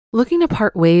Looking to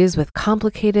part ways with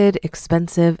complicated,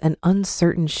 expensive, and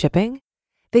uncertain shipping?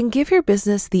 Then give your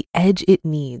business the edge it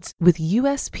needs with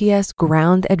USPS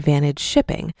Ground Advantage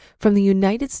shipping from the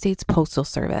United States Postal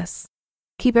Service.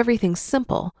 Keep everything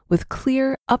simple with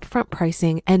clear, upfront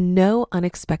pricing and no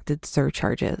unexpected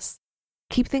surcharges.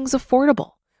 Keep things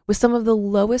affordable with some of the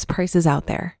lowest prices out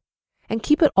there. And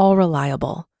keep it all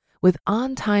reliable with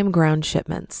on-time ground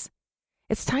shipments.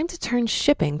 It's time to turn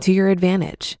shipping to your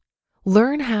advantage.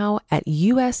 Learn how at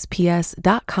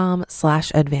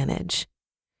USPS.com/advantage.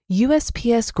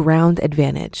 USPS Ground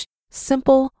Advantage.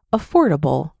 Simple,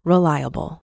 affordable,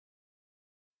 reliable.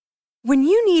 When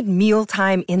you need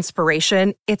mealtime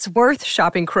inspiration, it's worth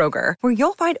shopping Kroger, where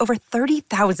you'll find over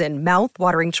 30,000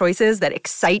 mouth-watering choices that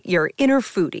excite your inner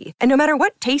foodie. And no matter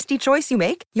what tasty choice you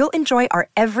make, you'll enjoy our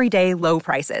everyday low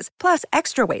prices, plus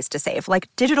extra ways to save, like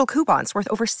digital coupons worth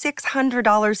over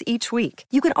 $600 each week.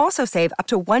 You can also save up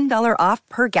to $1 off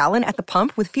per gallon at the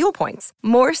pump with fuel points.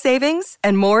 More savings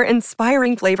and more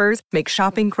inspiring flavors make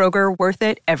shopping Kroger worth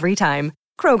it every time.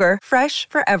 Kroger, fresh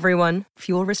for everyone.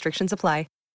 Fuel restrictions apply.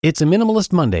 It's a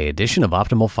Minimalist Monday edition of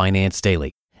Optimal Finance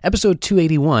Daily, episode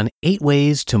 281, 8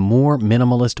 Ways to More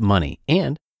Minimalist Money,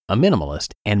 and A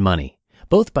Minimalist and Money,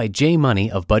 both by J Money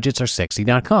of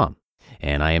BudgetsAreSexy.com.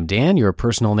 And I am Dan, your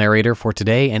personal narrator for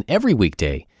today and every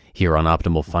weekday here on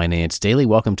Optimal Finance Daily.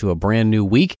 Welcome to a brand new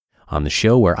week on the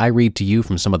show where I read to you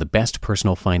from some of the best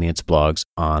personal finance blogs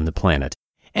on the planet.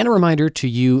 And a reminder to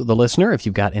you, the listener, if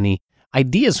you've got any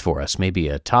ideas for us, maybe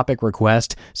a topic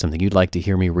request, something you'd like to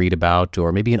hear me read about,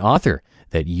 or maybe an author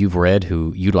that you've read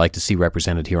who you'd like to see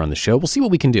represented here on the show, we'll see what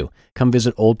we can do. Come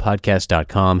visit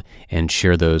oldpodcast.com and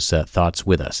share those thoughts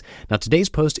with us. Now, today's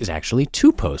post is actually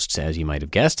 2 posts, as you might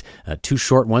have guessed, 2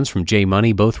 short ones from J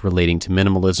Money, both relating to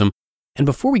minimalism. And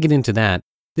before we get into that,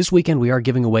 this weekend we are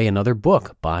giving away another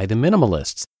book by the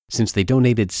Minimalists. Since they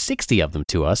donated 60 of them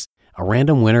to us, a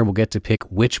random winner will get to pick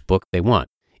which book they want.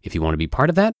 If you want to be part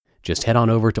of that, just head on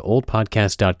over to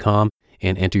oldpodcast.com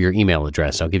and enter your email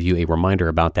address. I'll give you a reminder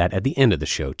about that at the end of the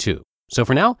show, too. So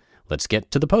for now, let's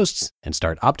get to the posts and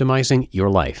start optimizing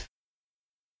your life.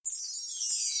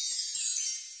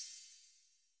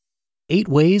 8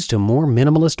 Ways to More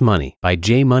Minimalist Money by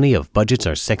J Money of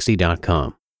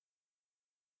BudgetsAreSexy.com.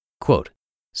 Quote,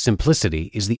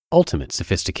 "Simplicity is the ultimate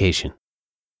sophistication."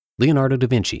 Leonardo da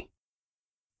Vinci.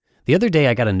 The other day,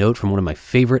 I got a note from one of my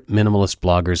favorite minimalist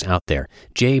bloggers out there,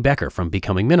 Jay Becker from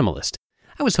Becoming Minimalist.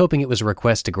 I was hoping it was a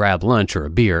request to grab lunch or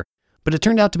a beer, but it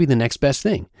turned out to be the next best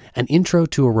thing, an intro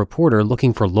to a reporter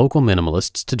looking for local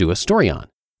minimalists to do a story on.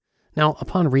 Now,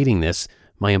 upon reading this,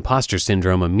 my imposter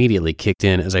syndrome immediately kicked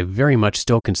in, as I very much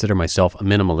still consider myself a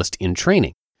minimalist in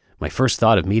training. My first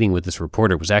thought of meeting with this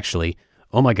reporter was actually,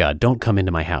 oh my God, don't come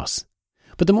into my house.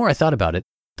 But the more I thought about it,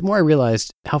 the more I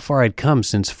realized how far I'd come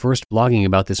since first blogging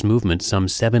about this movement some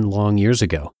 7 long years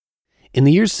ago. In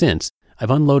the years since,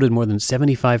 I've unloaded more than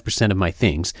 75% of my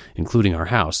things, including our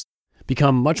house,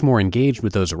 become much more engaged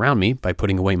with those around me by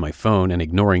putting away my phone and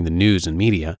ignoring the news and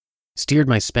media, steered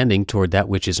my spending toward that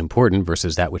which is important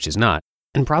versus that which is not,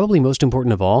 and probably most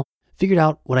important of all, figured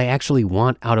out what I actually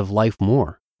want out of life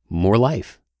more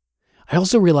life. I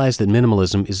also realized that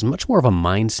minimalism is much more of a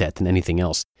mindset than anything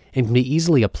else, and can be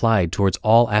easily applied towards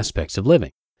all aspects of living,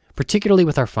 particularly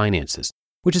with our finances,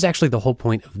 which is actually the whole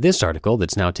point of this article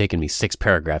that's now taken me 6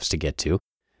 paragraphs to get to.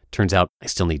 Turns out I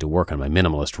still need to work on my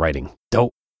minimalist writing.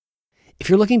 Dope. If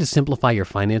you're looking to simplify your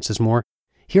finances more,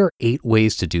 here are 8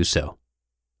 ways to do so.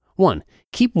 1.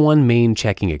 Keep one main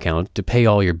checking account to pay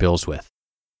all your bills with.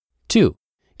 2.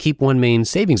 Keep one main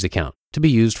savings account to be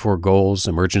used for goals,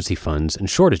 emergency funds, and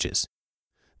shortages.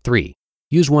 3.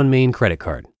 Use one main credit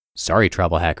card. Sorry,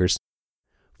 travel hackers.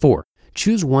 4.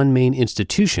 Choose one main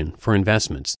institution for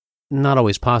investments. Not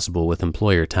always possible with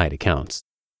employer-tied accounts.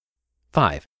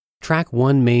 5. Track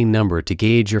one main number to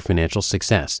gauge your financial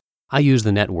success. I use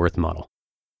the net worth model.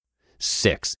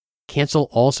 6. Cancel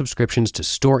all subscriptions to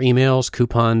store emails,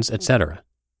 coupons, etc.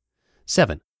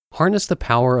 7. Harness the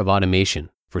power of automation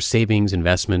for savings,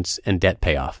 investments, and debt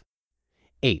payoff.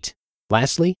 8.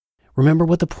 Lastly, remember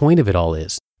what the point of it all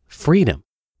is. Freedom.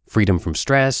 Freedom from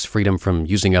stress, freedom from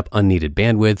using up unneeded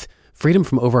bandwidth, freedom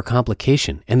from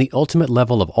overcomplication, and the ultimate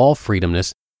level of all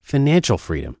freedomness, financial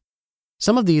freedom.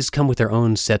 Some of these come with their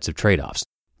own sets of trade-offs.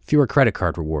 Fewer credit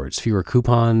card rewards, fewer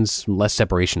coupons, less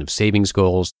separation of savings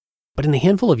goals. But in the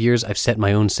handful of years I've set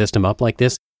my own system up like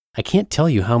this, I can't tell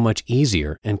you how much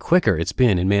easier and quicker it's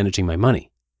been in managing my money.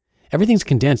 Everything's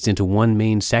condensed into one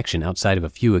main section outside of a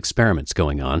few experiments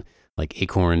going on, like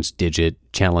Acorns, Digit,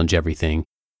 Challenge Everything.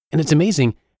 And it's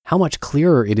amazing how much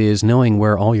clearer it is knowing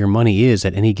where all your money is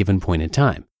at any given point in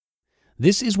time.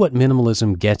 This is what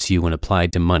minimalism gets you when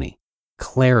applied to money.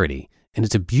 Clarity, and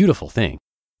it's a beautiful thing.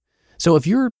 So if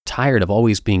you're tired of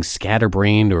always being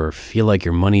scatterbrained or feel like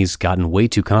your money's gotten way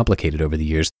too complicated over the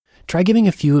years, try giving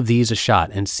a few of these a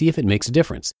shot and see if it makes a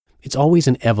difference. It's always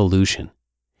an evolution.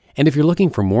 And if you're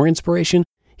looking for more inspiration,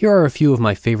 here are a few of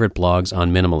my favorite blogs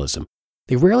on minimalism.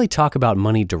 They rarely talk about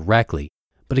money directly,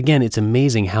 but again, it's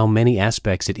amazing how many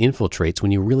aspects it infiltrates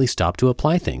when you really stop to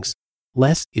apply things.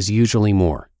 Less is usually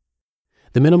more.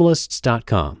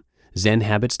 TheMinimalists.com,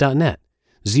 ZenHabits.net,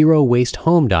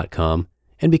 ZeroWasteHome.com,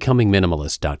 and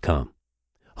BecomingMinimalist.com.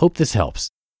 Hope this helps.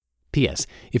 P.S.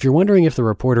 If you're wondering if the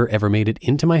reporter ever made it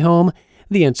into my home,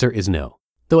 the answer is no,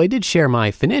 though I did share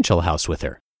my financial house with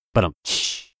her. But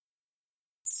shh.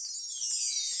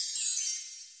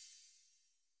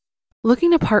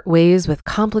 Looking to part ways with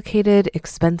complicated,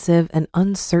 expensive, and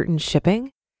uncertain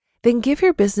shipping? Then give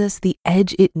your business the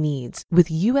edge it needs with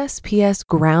USPS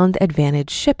Ground Advantage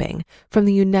shipping from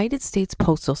the United States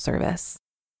Postal Service.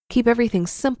 Keep everything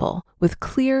simple with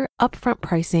clear, upfront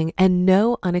pricing and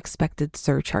no unexpected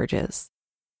surcharges.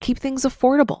 Keep things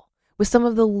affordable with some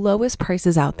of the lowest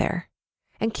prices out there.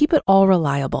 And keep it all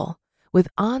reliable with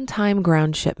on-time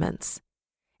ground shipments.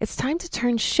 It's time to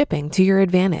turn shipping to your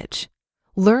advantage.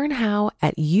 Learn how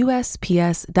at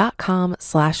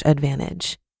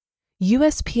USPS.com/advantage.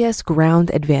 USPS Ground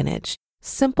Advantage.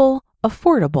 Simple,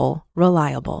 affordable,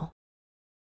 reliable.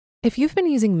 If you've been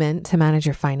using Mint to manage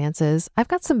your finances, I've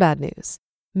got some bad news.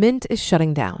 Mint is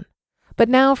shutting down. But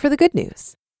now for the good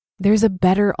news. There's a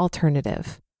better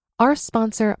alternative. Our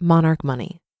sponsor, Monarch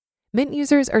Money. Mint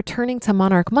users are turning to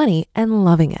Monarch Money and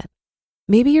loving it.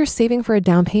 Maybe you're saving for a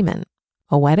down payment,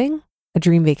 a wedding, a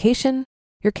dream vacation,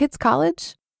 your kids'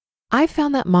 college. I've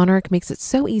found that Monarch makes it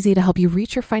so easy to help you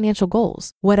reach your financial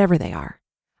goals, whatever they are.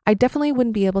 I definitely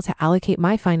wouldn't be able to allocate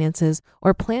my finances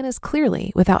or plan as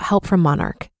clearly without help from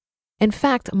Monarch. In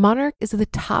fact, Monarch is the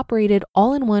top-rated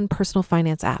all-in-one personal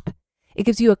finance app. It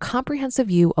gives you a comprehensive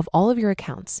view of all of your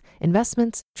accounts,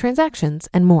 investments, transactions,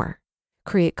 and more.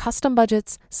 Create custom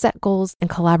budgets, set goals, and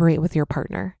collaborate with your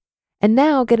partner. And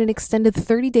now get an extended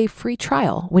 30-day free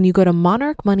trial when you go to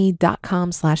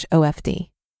monarchmoney.com/OFD.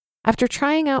 After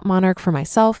trying out Monarch for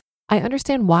myself, I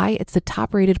understand why it's the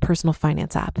top-rated personal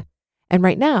finance app. And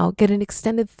right now, get an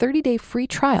extended 30-day free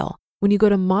trial when you go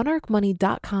to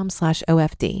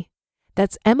monarchmoney.com/OFD.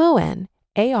 That's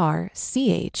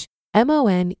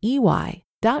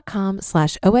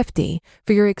monarchmoney.com/OFD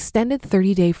for your extended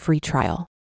 30-day free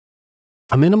trial.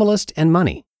 A Minimalist and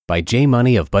Money by J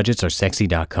Money of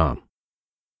BudgetsAreSexy.com.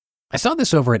 I saw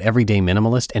this over at Everyday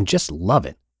Minimalist and just love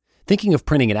it. Thinking of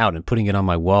printing it out and putting it on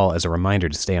my wall as a reminder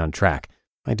to stay on track.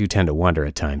 I do tend to wander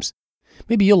at times.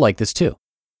 Maybe you'll like this too.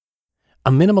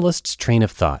 A Minimalist's Train of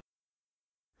Thought.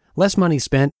 Less money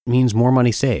spent means more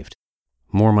money saved.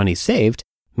 More money saved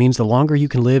means the longer you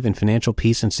can live in financial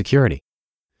peace and security.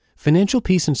 Financial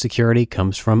peace and security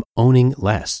comes from owning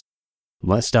less.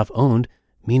 Less stuff owned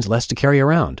means less to carry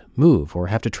around, move, or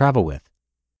have to travel with.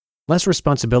 Less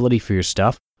responsibility for your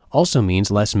stuff also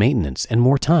means less maintenance and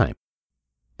more time.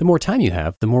 The more time you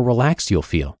have, the more relaxed you'll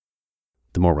feel.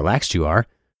 The more relaxed you are,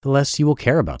 the less you will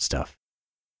care about stuff.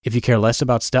 If you care less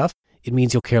about stuff, it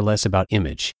means you'll care less about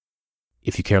image.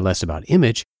 If you care less about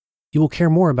image, you will care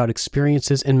more about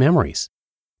experiences and memories.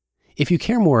 If you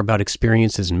care more about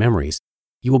experiences and memories,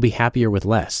 you will be happier with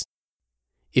less.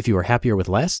 If you are happier with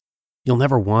less, you'll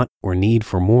never want or need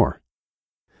for more.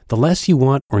 The less you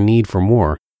want or need for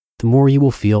more, the more you will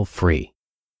feel free.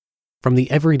 From the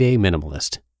Everyday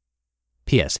Minimalist.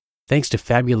 P.S. Thanks to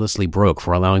Fabulously Broke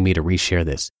for allowing me to reshare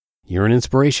this. You're an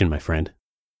inspiration, my friend.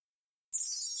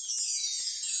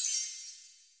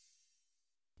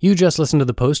 You just listened to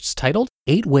the posts titled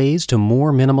 8 Ways to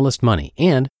More Minimalist Money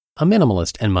and A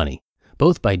Minimalist and Money,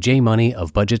 both by J Money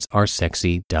of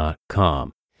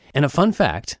BudgetsAreSexy.com. And a fun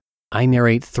fact, I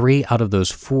narrate 3 out of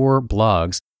those 4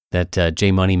 blogs that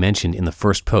J Money mentioned in the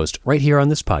first post right here on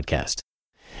this podcast.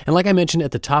 And like I mentioned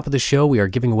at the top of the show, we are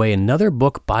giving away another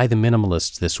book by the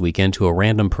Minimalists this weekend to a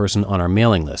random person on our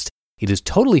mailing list. It is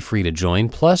totally free to join,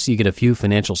 plus you get a few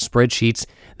financial spreadsheets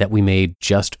that we made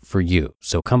just for you.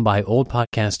 So come by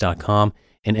oldpodcast.com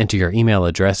and enter your email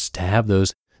address to have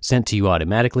those sent to you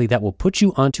automatically. That will put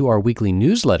you onto our weekly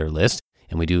newsletter list,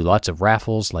 and we do lots of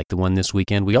raffles like the one this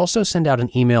weekend. We also send out an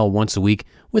email once a week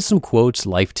with some quotes,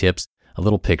 life tips, a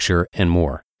little picture, and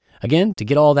more. Again, to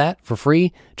get all that for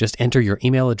free, just enter your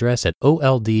email address at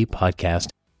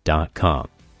oldpodcast.com.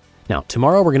 Now,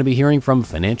 tomorrow we're going to be hearing from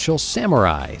Financial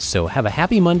Samurai, so have a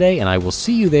happy Monday, and I will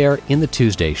see you there in the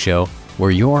Tuesday show where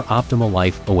your optimal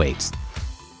life awaits.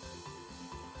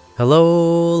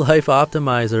 Hello, Life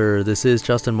Optimizer. This is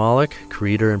Justin Malik,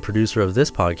 creator and producer of this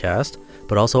podcast,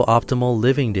 but also Optimal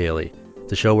Living Daily,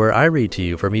 the show where I read to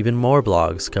you from even more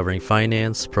blogs covering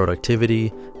finance,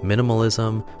 productivity,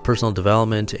 minimalism, personal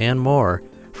development, and more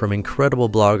from incredible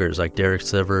bloggers like Derek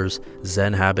Sivers,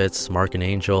 Zen Habits, Mark and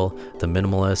Angel, The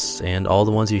Minimalists, and all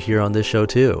the ones you hear on this show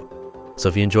too. So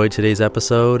if you enjoyed today's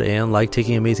episode and like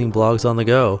taking amazing blogs on the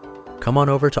go, come on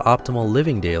over to Optimal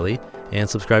Living Daily and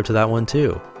subscribe to that one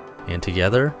too. And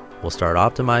together, we'll start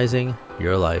optimizing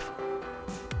your life.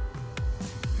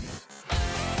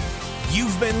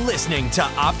 You've been listening to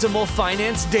Optimal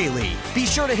Finance Daily. Be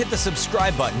sure to hit the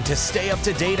subscribe button to stay up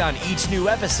to date on each new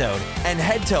episode and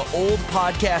head to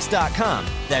oldpodcast.com.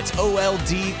 That's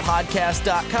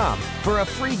OLDpodcast.com for a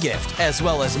free gift as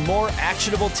well as more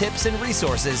actionable tips and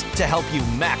resources to help you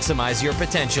maximize your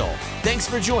potential. Thanks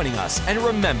for joining us, and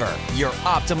remember, your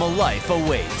optimal life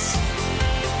awaits.